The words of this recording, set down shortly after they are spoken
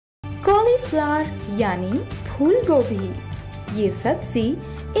Cauliflower यानी फूल गोभी। ये सब्जी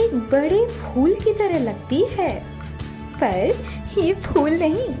एक बड़े फूल की तरह लगती है, पर ये फूल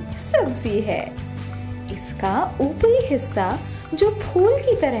नहीं, सब्जी है। इसका ऊपरी हिस्सा जो फूल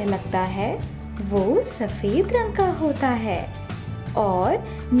की तरह लगता है वो सफेद रंग का होता है और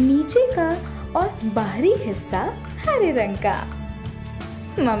नीचे का और बाहरी हिस्सा हरे रंग का।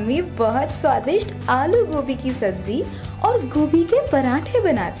 मम्मी बहुत स्वादिष्ट आलू गोभी की सब्जी और गोभी के पराठे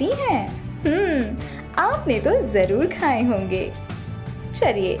बनाती हैं। आपने तो जरूर खाए होंगे।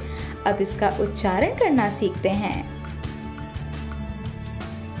 चलिए अब इसका उच्चारण करना सीखते हैं।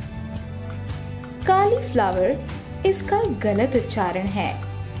 कॉलीफ्लावर इसका गलत उच्चारण है।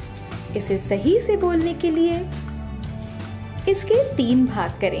 इसे सही से बोलने के लिए इसके 3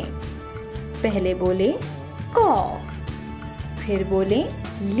 भाग करें। पहले बोले कॉ, फिर बोले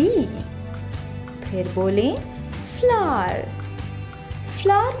ली, फिर बोले फ्लावर।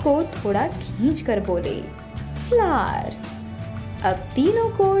 फ्लावर को थोड़ा खींच कर बोले फ्लावर। अब तीनों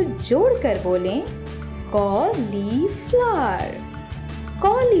को जोड़कर बोले कॉलीफ्लावर,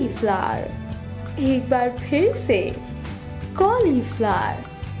 कॉलीफ्लावर। एक बार फिर से कॉलीफ्लावर।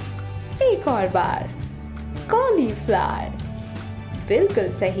 एक और बार कॉलीफ्लावर। बिल्कुल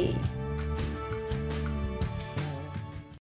सही।